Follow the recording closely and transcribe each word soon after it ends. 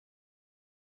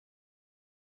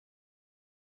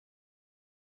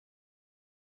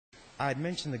I had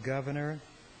mentioned the governor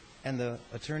and the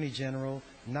attorney general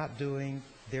not doing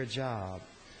their job.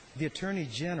 The attorney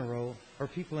general or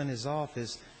people in his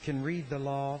office can read the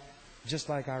law just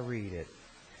like I read it.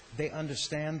 They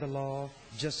understand the law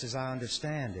just as I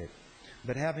understand it.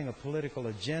 But having a political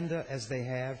agenda as they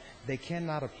have, they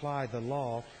cannot apply the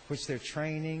law, which their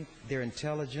training, their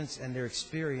intelligence, and their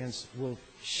experience will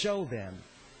show them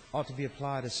ought to be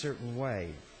applied a certain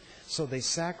way. So they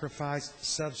sacrifice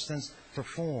substance for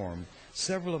form.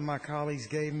 Several of my colleagues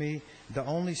gave me the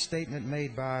only statement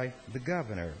made by the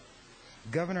governor.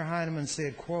 Governor Heinemann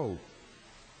said, quote,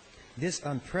 "This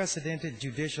unprecedented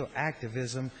judicial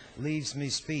activism leaves me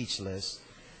speechless."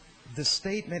 The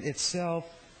statement itself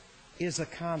is a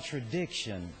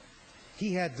contradiction.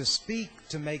 He had to speak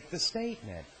to make the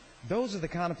statement. Those are the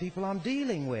kind of people I'm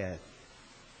dealing with.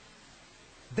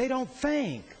 They don't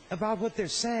think about what they're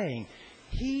saying.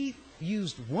 He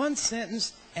used one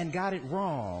sentence and got it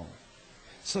wrong.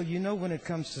 So you know when it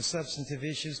comes to substantive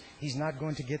issues, he's not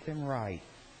going to get them right.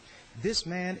 This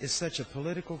man is such a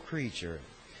political creature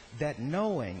that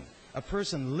knowing a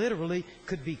person literally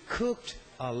could be cooked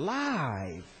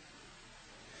alive,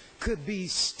 could be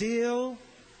still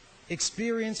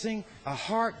experiencing a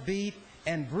heartbeat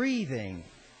and breathing.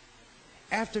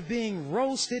 After being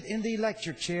roasted in the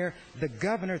electric chair, the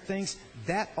governor thinks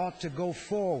that ought to go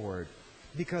forward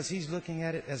because he's looking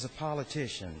at it as a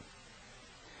politician.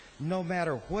 No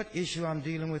matter what issue I'm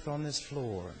dealing with on this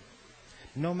floor,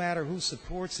 no matter who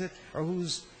supports it or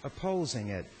who's opposing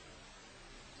it,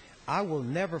 I will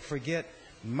never forget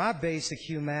my basic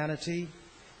humanity,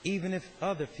 even if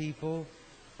other people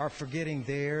are forgetting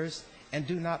theirs and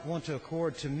do not want to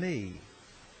accord to me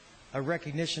a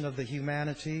recognition of the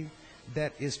humanity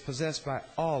that is possessed by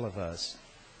all of us.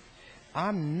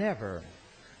 I'm never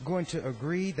going to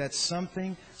agree that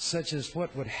something such as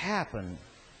what would happen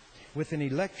with an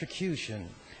electrocution,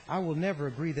 I will never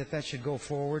agree that that should go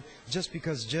forward just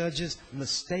because judges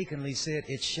mistakenly said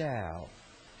it shall.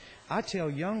 I tell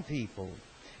young people,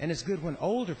 and it's good when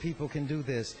older people can do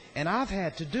this, and I've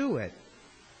had to do it.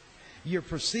 You're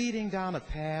proceeding down a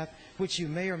path which you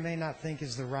may or may not think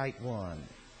is the right one.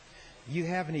 You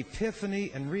have an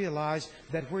epiphany and realize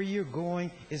that where you're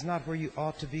going is not where you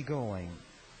ought to be going.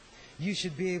 You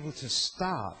should be able to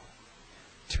stop,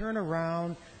 turn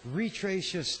around,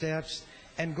 retrace your steps,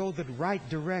 and go the right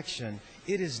direction.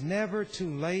 It is never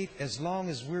too late, as long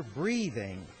as we're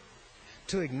breathing,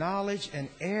 to acknowledge an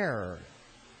error,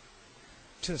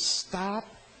 to stop,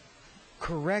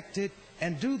 correct it,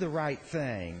 and do the right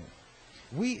thing.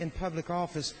 We in public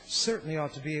office certainly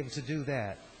ought to be able to do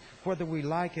that, whether we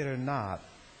like it or not.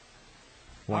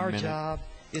 Our job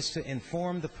is to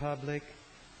inform the public,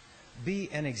 be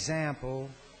an example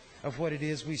of what it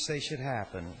is we say should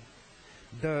happen.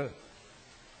 The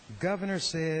governor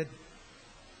said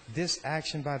this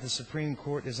action by the Supreme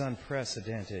Court is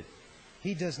unprecedented.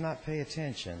 He does not pay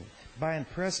attention. By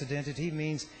unprecedented, he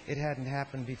means it hadn't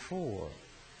happened before.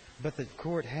 But the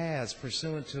court has,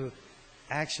 pursuant to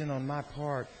action on my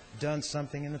part, done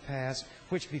something in the past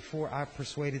which, before I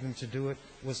persuaded them to do it,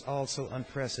 was also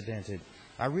unprecedented.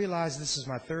 I realize this is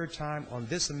my third time on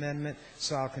this amendment,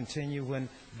 so I'll continue when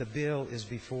the bill is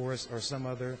before us or some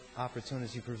other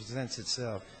opportunity presents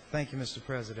itself. Thank you, Mr.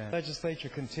 President. Legislature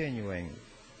continuing.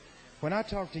 When I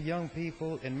talk to young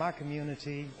people in my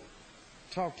community,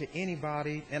 talk to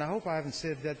anybody, and I hope I haven't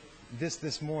said that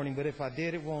this morning, but if I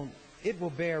did, it will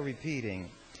bear repeating.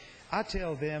 I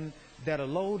tell them that a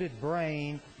loaded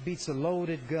brain beats a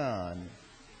loaded gun.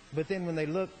 But then when they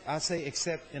look, I say,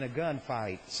 except in a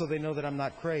gunfight, so they know that I'm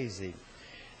not crazy.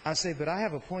 I say, but I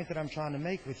have a point that I'm trying to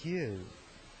make with you.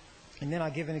 And then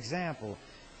I give an example.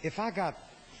 If I got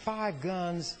 5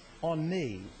 guns on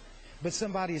me, but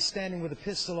somebody is standing with a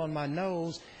pistol on my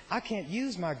nose, I can't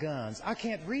use my guns. I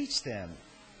can't reach them.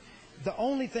 The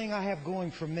only thing I have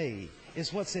going for me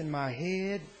is what's in my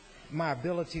head, my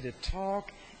ability to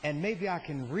talk, and maybe I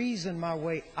can reason my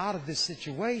way out of this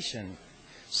situation.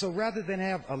 So rather than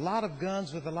have a lot of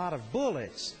guns with a lot of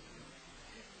bullets,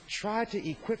 try to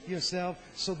equip yourself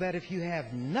so that if you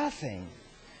have nothing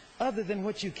other than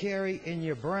what you carry in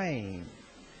your brain,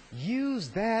 use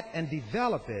that and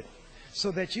develop it so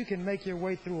that you can make your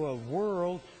way through a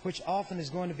world which often is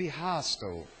going to be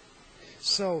hostile.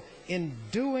 So in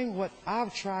doing what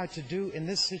I've tried to do in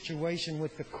this situation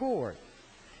with the court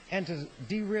and to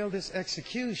derail this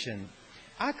execution,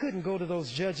 I couldn't go to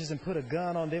those judges and put a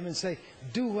gun on them and say,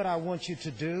 do what I want you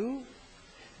to do.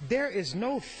 There is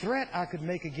no threat I could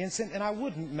make against them, and I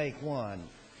wouldn't make one.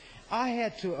 I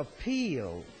had to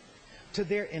appeal to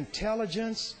their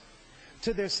intelligence,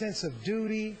 to their sense of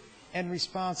duty and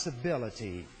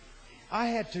responsibility. I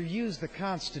had to use the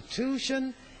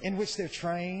Constitution in which they're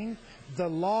trained, the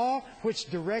law which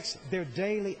directs their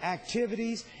daily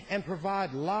activities, and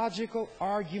provide logical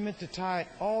argument to tie it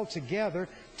all together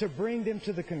to bring them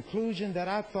to the conclusion that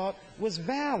I thought was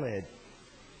valid.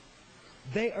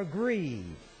 They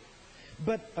agreed.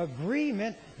 But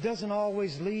agreement doesn't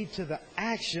always lead to the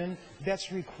action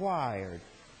that's required.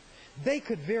 They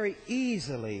could very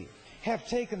easily have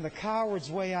taken the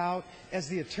coward's way out as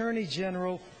the Attorney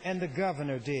General and the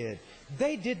Governor did.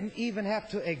 They didn't even have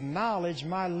to acknowledge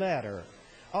my letter,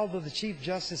 although the Chief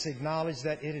Justice acknowledged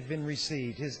that it had been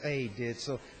received. His aide did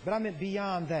so. But I meant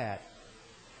beyond that.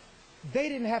 They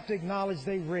didn't have to acknowledge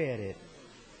they read it.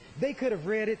 They could have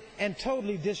read it and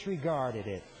totally disregarded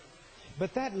it.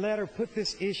 But that letter put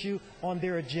this issue on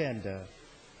their agenda.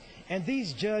 And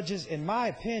these judges, in my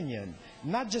opinion,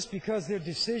 not just because their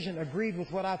decision agreed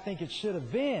with what I think it should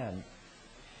have been,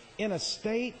 in a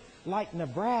state like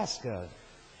Nebraska,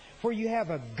 where you have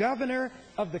a governor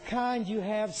of the kind you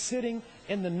have sitting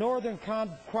in the northern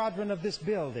quadrant of this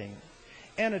building,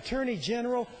 an attorney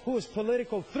general who is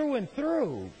political through and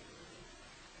through,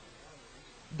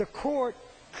 the court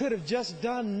could have just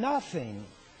done nothing.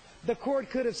 The court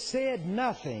could have said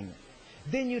nothing.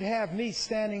 Then you'd have me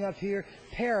standing up here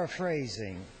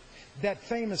paraphrasing that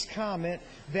famous comment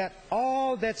that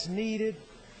all that's needed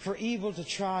for evil to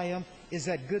triumph is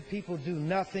that good people do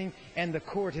nothing and the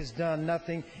court has done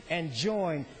nothing, and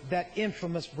join that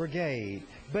infamous brigade.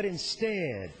 But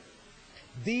instead,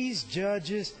 these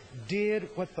judges did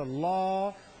what the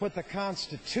law, what the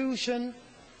Constitution,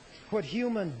 what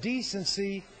human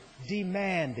decency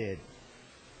demanded.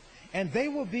 And they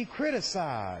will be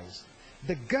criticized.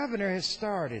 The governor has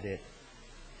started it,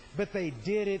 but they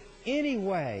did it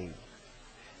anyway.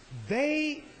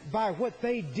 They, by what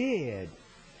they did,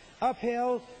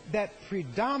 upheld that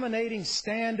predominating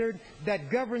standard that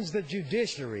governs the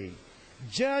judiciary.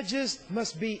 Judges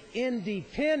must be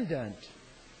independent.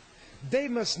 They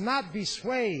must not be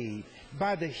swayed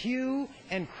by the hue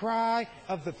and cry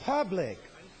of the public.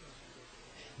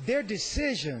 Their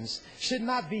decisions should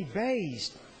not be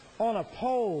based on a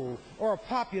poll or a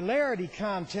popularity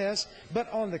contest,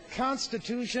 but on the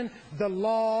Constitution, the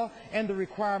law, and the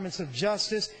requirements of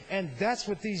justice, and that's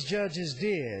what these judges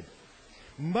did.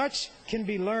 Much can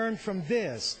be learned from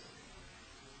this.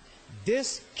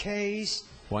 This case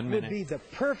would be the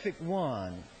perfect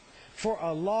one for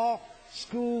a law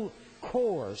school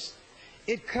course.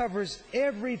 It covers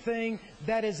everything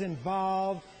that is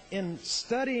involved in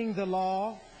studying the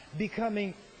law,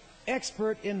 becoming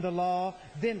expert in the law,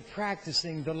 then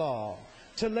practicing the law,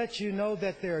 to let you know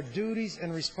that there are duties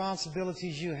and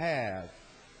responsibilities you have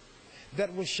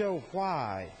that will show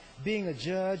why being a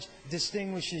judge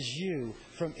distinguishes you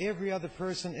from every other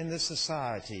person in this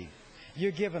society.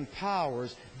 You're given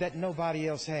powers that nobody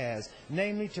else has,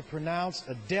 namely to pronounce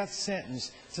a death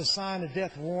sentence, to sign a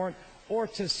death warrant, or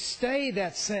to stay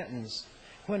that sentence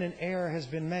when an error has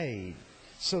been made.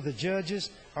 So the judges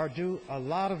are due a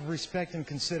lot of respect and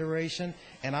consideration,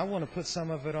 and I want to put some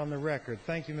of it on the record.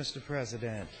 Thank you, Mr.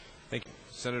 President. Thank you.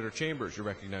 Senator Chambers, you're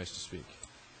recognized to speak.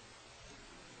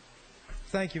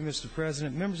 Thank you, Mr.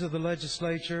 President. Members of the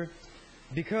legislature,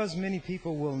 because many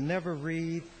people will never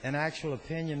read an actual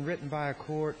opinion written by a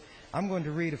court, I'm going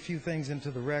to read a few things into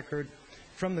the record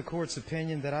from the court's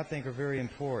opinion that I think are very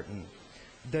important.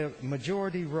 The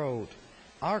majority wrote,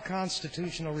 "Our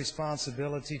constitutional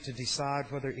responsibility to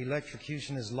decide whether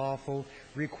electrocution is lawful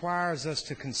requires us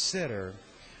to consider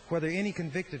whether any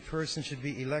convicted person should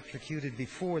be electrocuted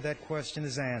before that question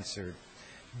is answered.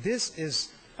 This is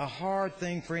a hard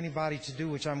thing for anybody to do,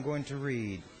 which I'm going to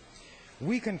read.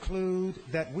 We conclude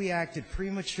that we acted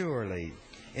prematurely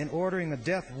in ordering a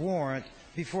death warrant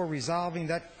before resolving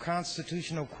that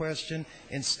constitutional question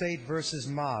in State versus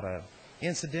Mata."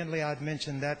 Incidentally, I'd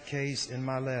mentioned that case in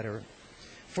my letter.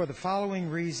 "For the following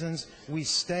reasons, we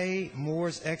stay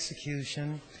Moore's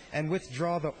execution and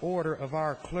withdraw the order of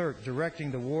our clerk directing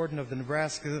the warden of the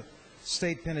Nebraska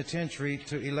State Penitentiary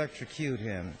to electrocute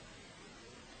him."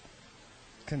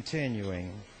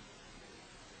 Continuing.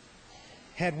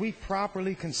 "Had we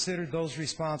properly considered those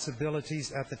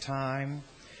responsibilities at the time,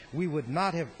 we would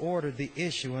not have ordered the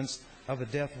issuance of a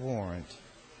death warrant."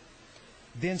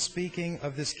 Then, speaking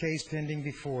of this case pending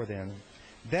before them,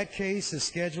 "That case is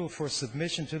scheduled for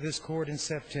submission to this court in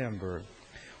September.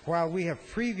 While we have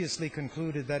previously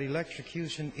concluded that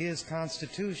electrocution is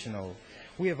constitutional,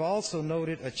 we have also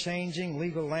noted a changing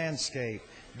legal landscape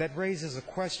that raises a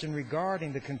question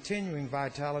regarding the continuing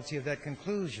vitality of that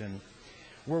conclusion.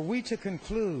 Were we to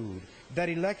conclude that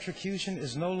electrocution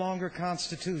is no longer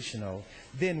constitutional,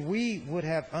 then we would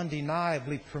have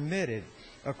undeniably permitted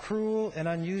a cruel and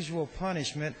unusual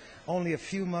punishment only a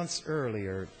few months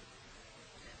earlier.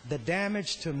 The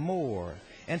damage to Moore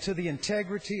and to the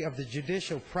integrity of the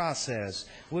judicial process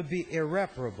would be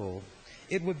irreparable.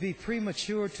 It would be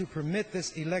premature to permit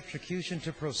this electrocution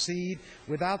to proceed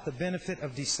without the benefit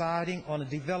of deciding on a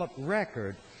developed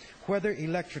record whether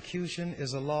electrocution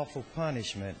is a lawful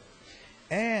punishment.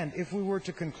 And if we were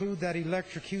to conclude that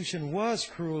electrocution was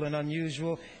cruel and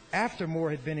unusual after Moore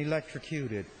had been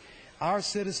electrocuted, our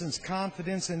citizens'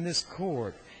 confidence in this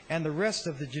court and the rest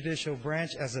of the judicial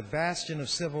branch as a bastion of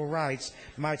civil rights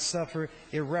might suffer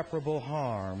irreparable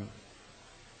harm.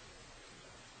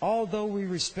 Although we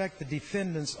respect the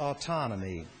defendant's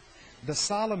autonomy, the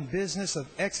solemn business of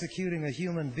executing a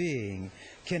human being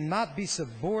cannot be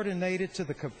subordinated to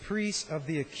the caprice of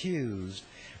the accused.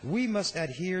 We must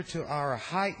adhere to our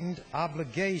heightened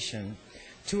obligation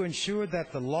to ensure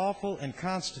that the lawful and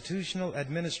constitutional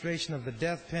administration of the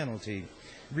death penalty,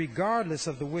 regardless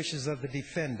of the wishes of the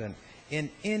defendant, in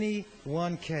any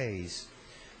one case,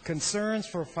 concerns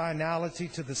for finality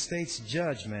to the state's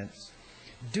judgments,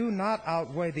 do not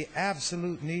outweigh the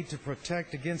absolute need to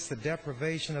protect against the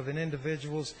deprivation of an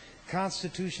individual's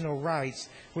constitutional rights,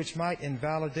 which might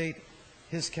invalidate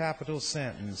his capital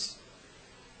sentence.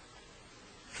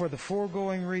 For the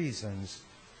foregoing reasons,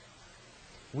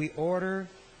 we order,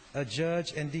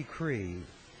 adjudge, and decree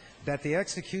that the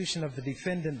execution of the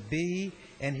defendant be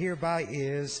and hereby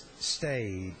is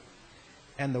stayed,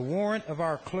 and the warrant of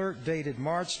our clerk dated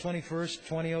March 21st,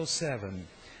 2007,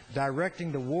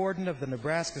 directing the warden of the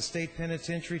Nebraska State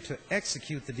Penitentiary to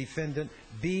execute the defendant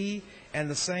be and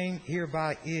the same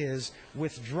hereby is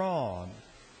withdrawn.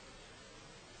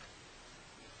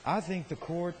 I think the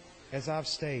court, as I've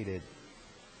stated,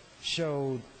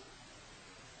 showed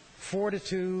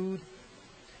fortitude,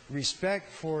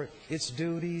 respect for its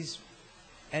duties,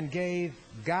 and gave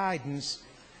guidance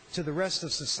to the rest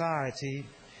of society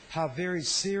how very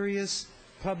serious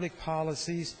public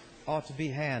policies ought to be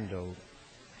handled.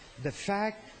 The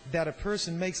fact that a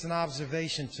person makes an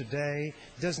observation today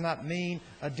does not mean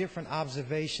a different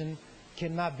observation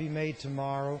cannot be made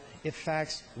tomorrow if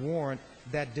facts warrant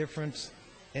that difference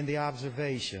in the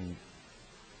observation.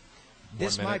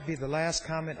 This might be the last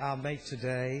comment I'll make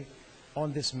today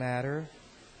on this matter.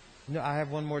 No, I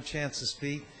have one more chance to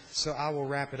speak, so I will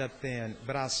wrap it up then.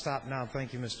 But I'll stop now.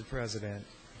 Thank you, Mr. President.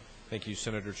 Thank you,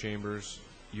 Senator Chambers.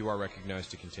 You are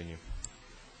recognized to continue.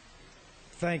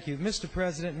 Thank you. Mr.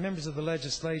 President, members of the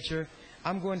legislature,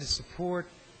 I'm going to support,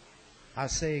 I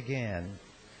say again,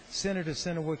 Senator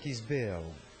Sinowicki's bill.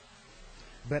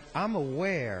 But I'm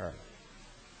aware,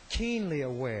 keenly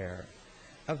aware,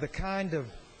 of the kind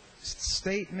of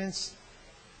statements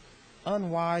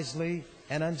unwisely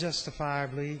and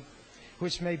unjustifiably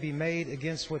which may be made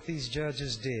against what these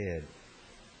judges did.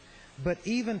 But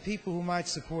even people who might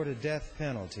support a death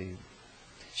penalty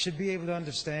should be able to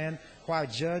understand why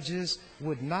judges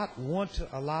would not want to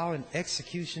allow an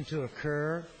execution to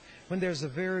occur when there's a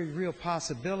very real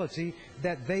possibility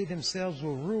that they themselves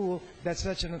will rule that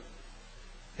such an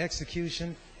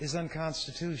execution is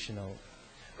unconstitutional.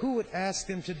 Who would ask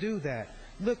them to do that?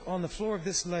 Look, on the floor of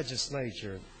this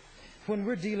legislature, when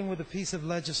we're dealing with a piece of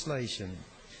legislation,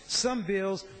 some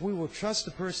bills we will trust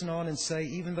the person on and say,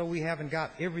 even though we haven't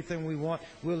got everything we want,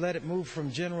 we'll let it move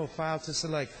from general file to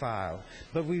select file.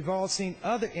 But we've all seen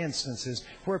other instances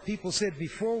where people said,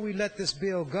 before we let this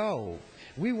bill go,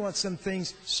 we want some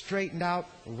things straightened out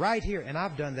right here. And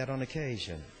I've done that on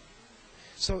occasion.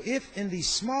 So if in these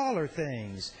smaller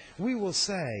things we will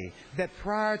say that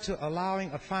prior to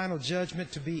allowing a final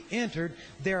judgment to be entered,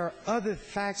 there are other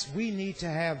facts we need to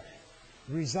have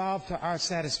resolved to our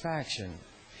satisfaction.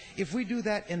 If we do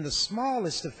that in the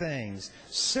smallest of things,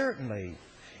 certainly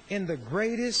in the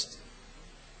greatest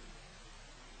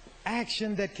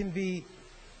action that can be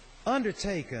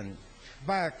undertaken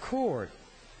by a court,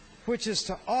 which is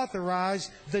to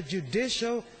authorize the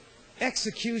judicial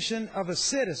execution of a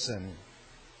citizen,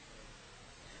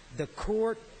 the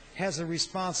court has a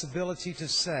responsibility to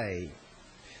say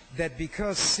that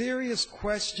because serious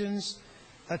questions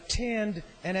attend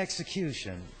an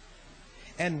execution,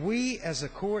 and we as a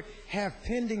court have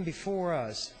pending before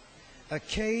us a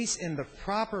case in the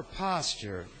proper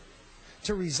posture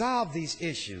to resolve these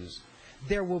issues,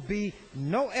 there will be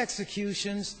no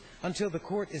executions until the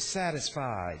court is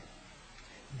satisfied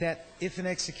that if an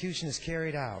execution is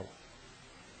carried out,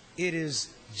 it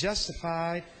is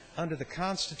justified under the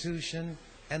Constitution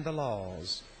and the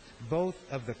laws, both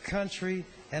of the country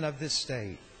and of this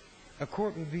state. A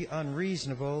court would be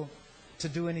unreasonable to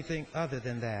do anything other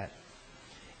than that.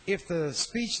 if the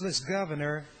speechless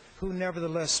governor, who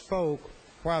nevertheless spoke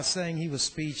while saying he was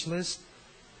speechless,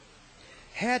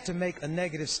 had to make a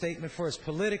negative statement for his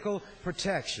political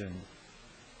protection,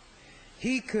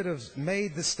 he could have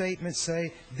made the statement,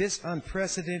 say, this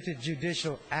unprecedented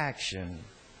judicial action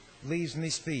leaves me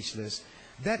speechless.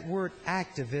 That word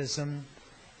activism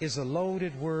is a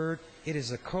loaded word. It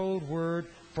is a code word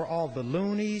for all the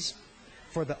loonies,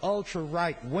 for the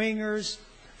ultra-right-wingers,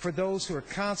 for those who are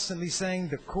constantly saying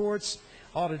the courts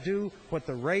ought to do what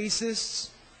the racists,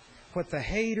 what the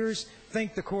haters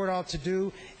think the court ought to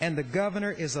do, and the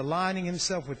governor is aligning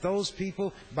himself with those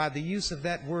people by the use of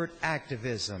that word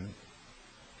activism.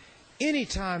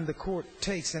 Anytime the court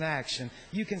takes an action,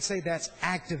 you can say that's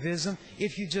activism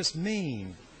if you just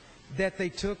mean that they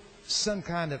took some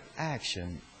kind of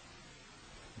action.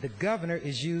 The governor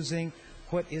is using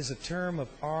what is a term of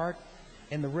art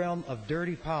in the realm of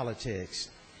dirty politics.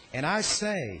 And I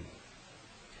say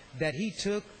that he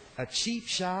took a cheap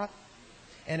shot,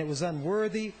 and it was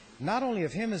unworthy not only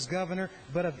of him as governor,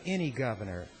 but of any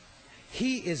governor.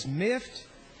 He is miffed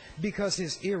because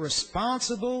his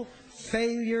irresponsible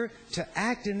failure to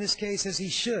act in this case as he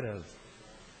should have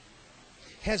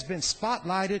has been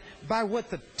spotlighted by what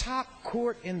the top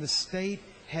court in the state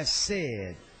has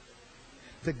said.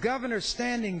 The governor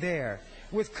standing there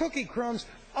with cookie crumbs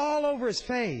all over his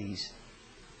face,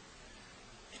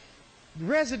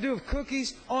 residue of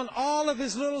cookies on all of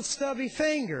his little stubby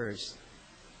fingers,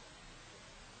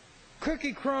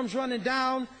 cookie crumbs running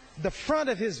down the front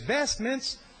of his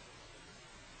vestments,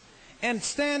 and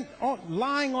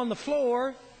lying on the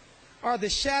floor are the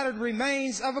shattered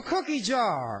remains of a cookie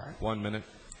jar. 1 minute.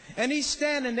 And he's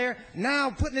standing there now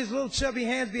putting his little chubby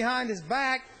hands behind his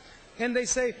back, and they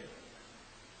say,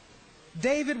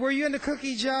 David, were you in the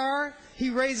cookie jar? He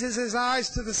raises his eyes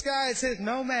to the sky and says,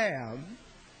 no, ma'am.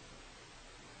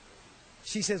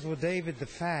 She says, well, David, the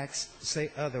facts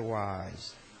say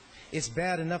otherwise. It's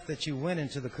bad enough that you went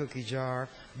into the cookie jar,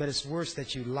 but it's worse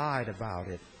that you lied about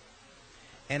it.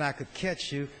 And I could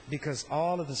catch you because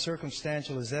all of the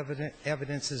circumstantial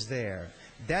evidence is there.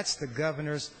 That's the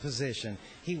governor's position.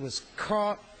 He was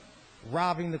caught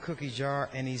robbing the cookie jar,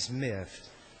 and he's miffed.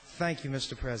 Thank you,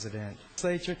 Mr. President.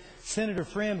 Senator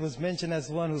Friend was mentioned as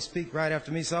the one who will speak right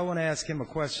after me, so I want to ask him a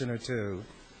question or two.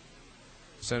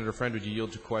 Senator Friend, would you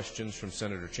yield to questions from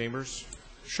Senator Chambers?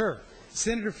 Sure.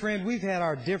 Senator Friend, we've had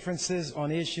our differences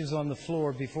on issues on the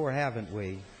floor before, haven't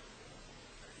we?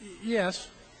 Yes.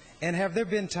 And have there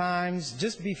been times,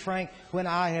 just be frank, when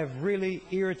I have really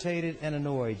irritated and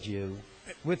annoyed you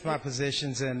with my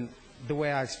positions and the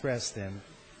way I express them?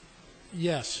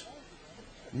 Yes.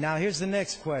 Now, here's the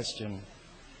next question.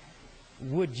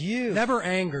 Would you... Never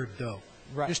angered, though.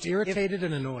 Right. Just irritated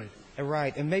and annoyed.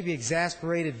 Right, and maybe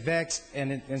exasperated, vexed,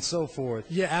 and so forth.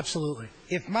 Yeah, absolutely.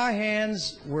 If my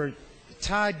hands were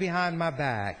tied behind my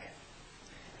back,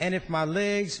 and if my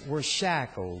legs were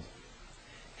shackled,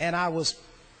 and I was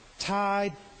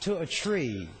tied to a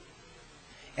tree,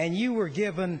 and you were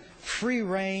given free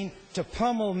rein to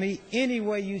pummel me any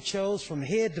way you chose from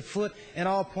head to foot and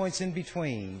all points in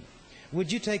between,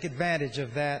 would you take advantage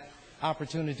of that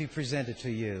opportunity presented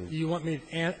to you? You want me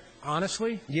to,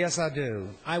 honestly? Yes, I do.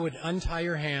 I would untie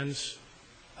your hands.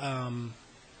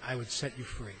 I would set you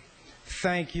free.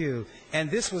 Thank you. And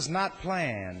this was not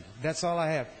planned. That's all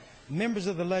I have. Members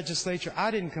of the legislature, I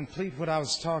didn't complete what I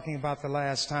was talking about the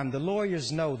last time. The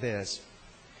lawyers know this.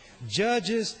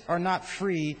 Judges are not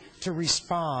free to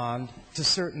respond to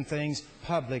certain things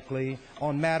publicly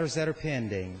on matters that are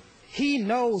pending. He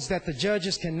knows that the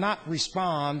judges cannot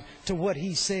respond to what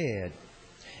he said.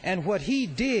 And what he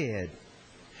did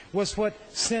was what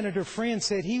Senator Friend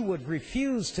said he would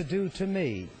refuse to do to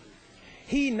me.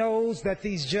 He knows that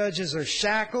these judges are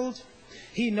shackled.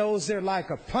 He knows they're like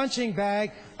a punching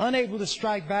bag, unable to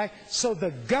strike back. So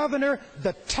the governor,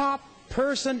 the top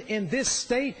person in this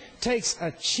state, takes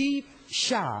a cheap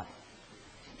shot.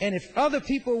 And if other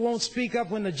people won't speak up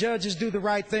when the judges do the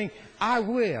right thing, I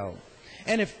will.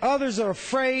 And if others are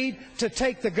afraid to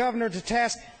take the governor to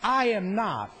task, I am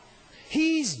not.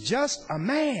 He's just a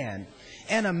man.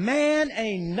 And a man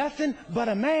ain't nothing but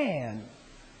a man.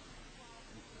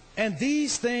 And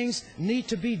these things need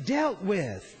to be dealt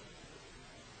with.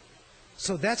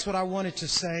 So that's what I wanted to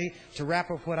say to wrap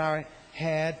up what I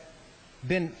had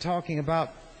been talking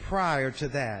about prior to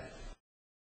that.